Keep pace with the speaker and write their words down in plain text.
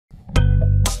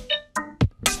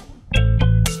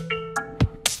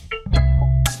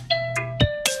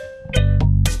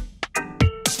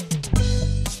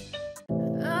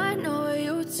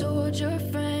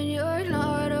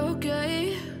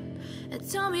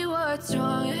me what's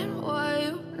wrong and why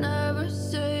you never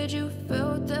said you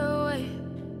felt that way.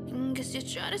 Guess you're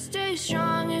trying to stay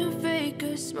strong and fake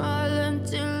a smile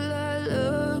until I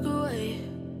look away.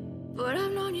 But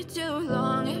I've known you too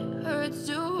long, it hurts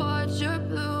to watch your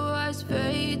blue eyes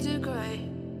fade to gray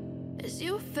as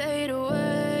you fade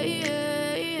away,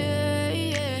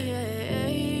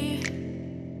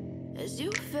 as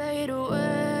you fade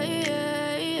away.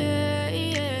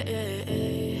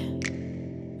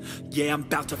 Yeah, I'm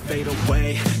about to fade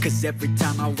away, cause every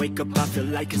time I wake up I feel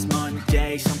like it's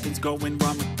Monday. Something's going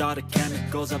wrong with all the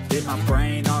chemicals up in my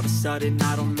brain. All of a sudden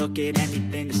I don't look at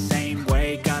anything the same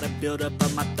way. Got a buildup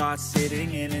of my thoughts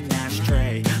sitting in an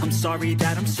ashtray. I'm sorry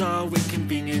that I'm so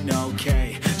inconvenient,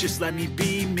 okay. Just let me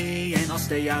be me and I'll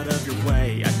stay out of your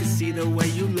way. I can see the way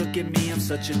you look at me, I'm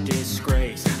such a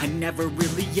disgrace. I never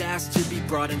really asked to be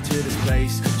brought into this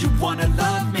place. You wanna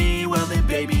love me? Well then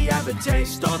baby I have a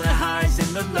taste. All the highs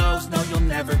and the lows, no you'll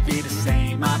never be the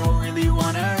same. I don't really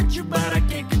wanna hurt you but I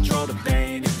can't control the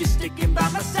pain. If you're sticking by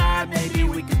my side maybe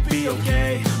we could be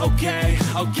okay.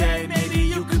 Okay, maybe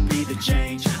you could be the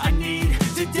change I need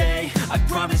today. I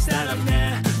promise that I've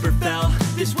never felt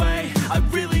this way. I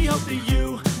really hope that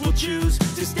you will choose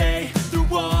to stay through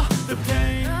all the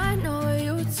pain. I know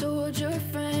you told your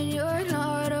friend you're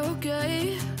not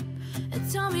okay,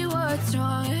 and tell me what's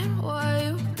wrong and why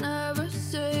you never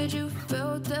said you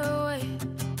felt that way.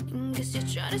 Guess you're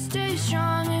trying to stay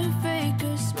strong and fake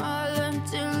a smile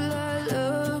until I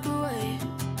look away.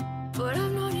 But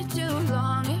I've known you too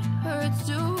long, it hurts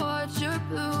to watch your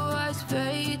blue eyes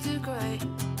fade to gray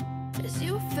as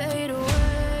you fade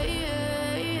away,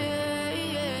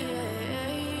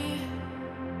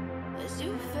 as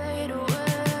you fade away,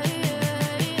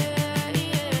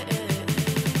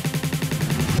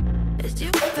 as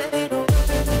you fade away.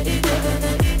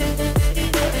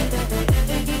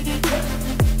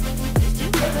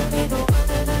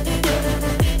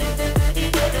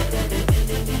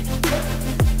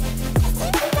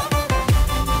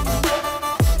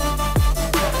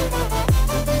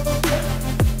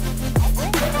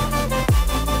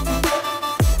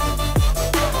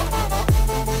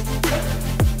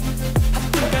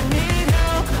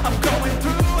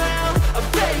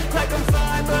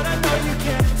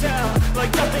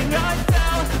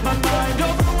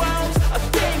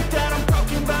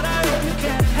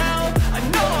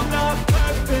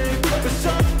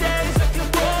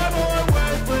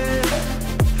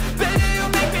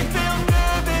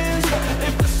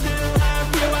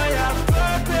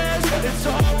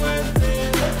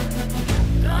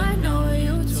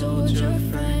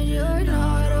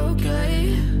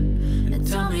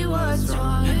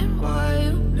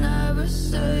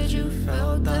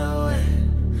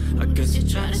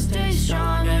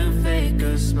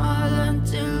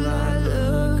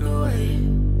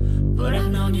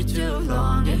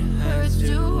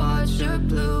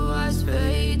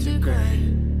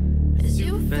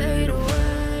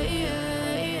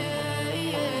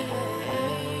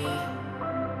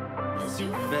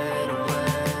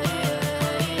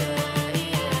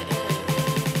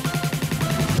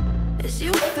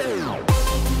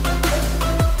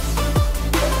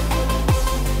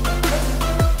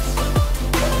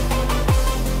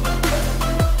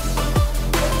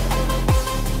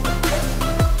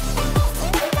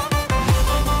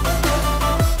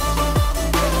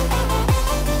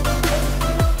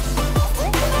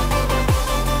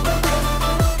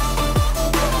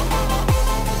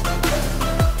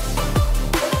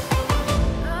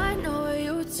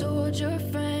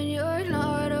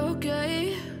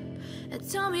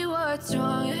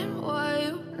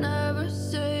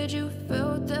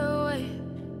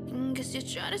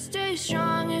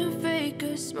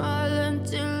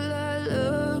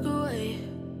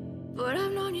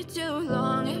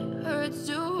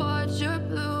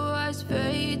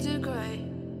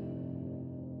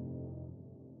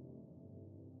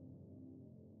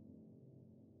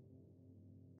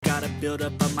 Build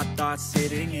up of my thoughts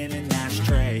sitting in an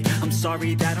ashtray. I'm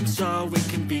sorry that I'm so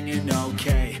inconvenient,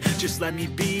 okay. Just let me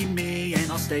be me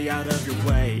and I'll stay out of your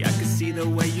way. I can see the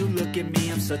way you look at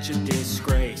me, I'm such a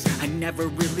disgrace. I never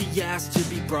really asked to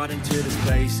be brought into this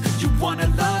place. You wanna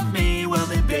love me? Well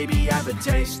then baby I have a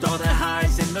taste. All the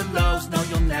highs and the lows, no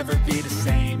you'll never be the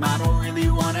same. I don't really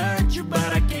wanna hurt you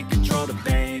but I can't control the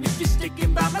pain. If you're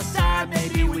sticking by my side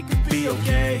maybe we could be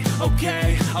okay.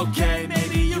 Okay,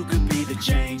 maybe you could be the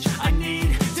change I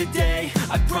need today.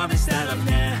 I promise that I've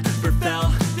never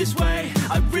felt this way.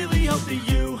 I really hope that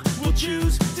you will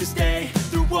choose to stay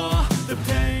through all the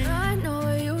pain. I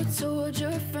know you told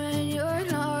your friend you're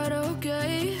not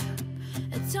okay,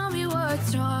 and tell me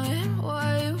what's wrong and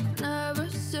why you never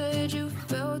said you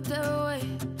felt that way.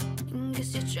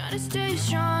 trying to stay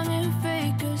strong and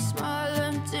fake a smile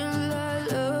until I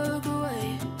look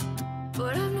away.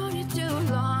 But I've known you too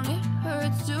long, it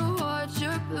hurts to watch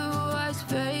your blue eyes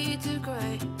fade to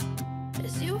gray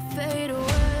as you fade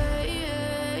away.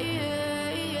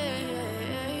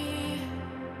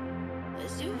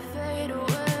 As you fade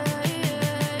away.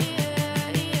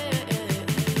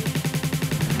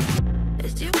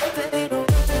 As you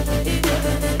fade away.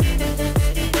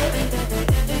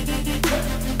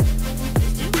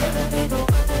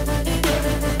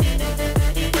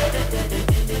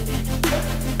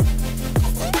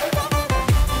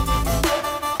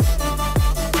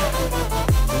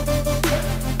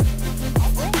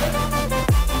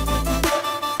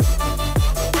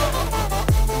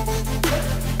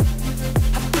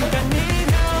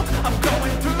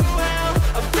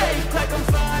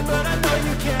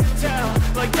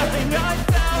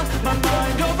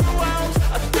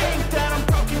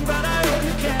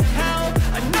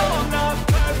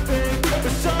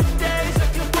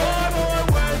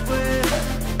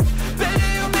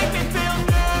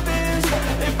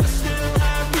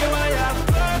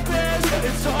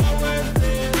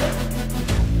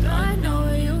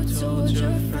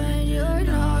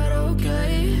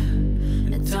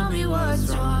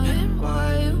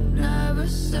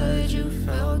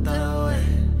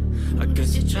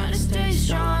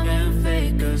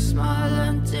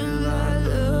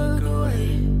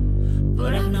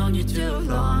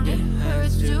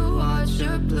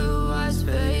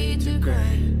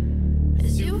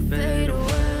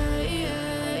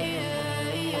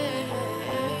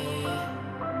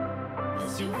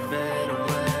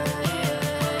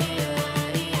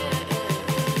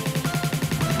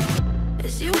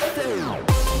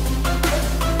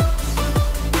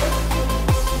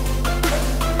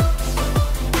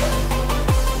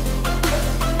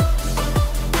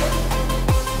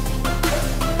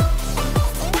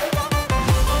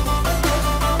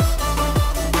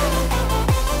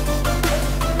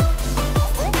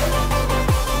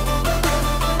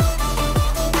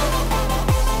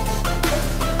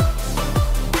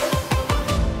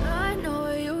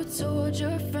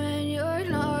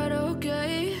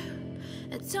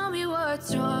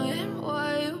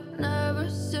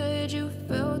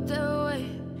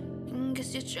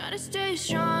 Try to stay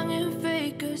strong and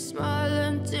fake a smile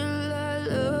until I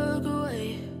look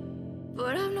away.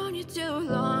 But I've known you too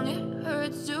long.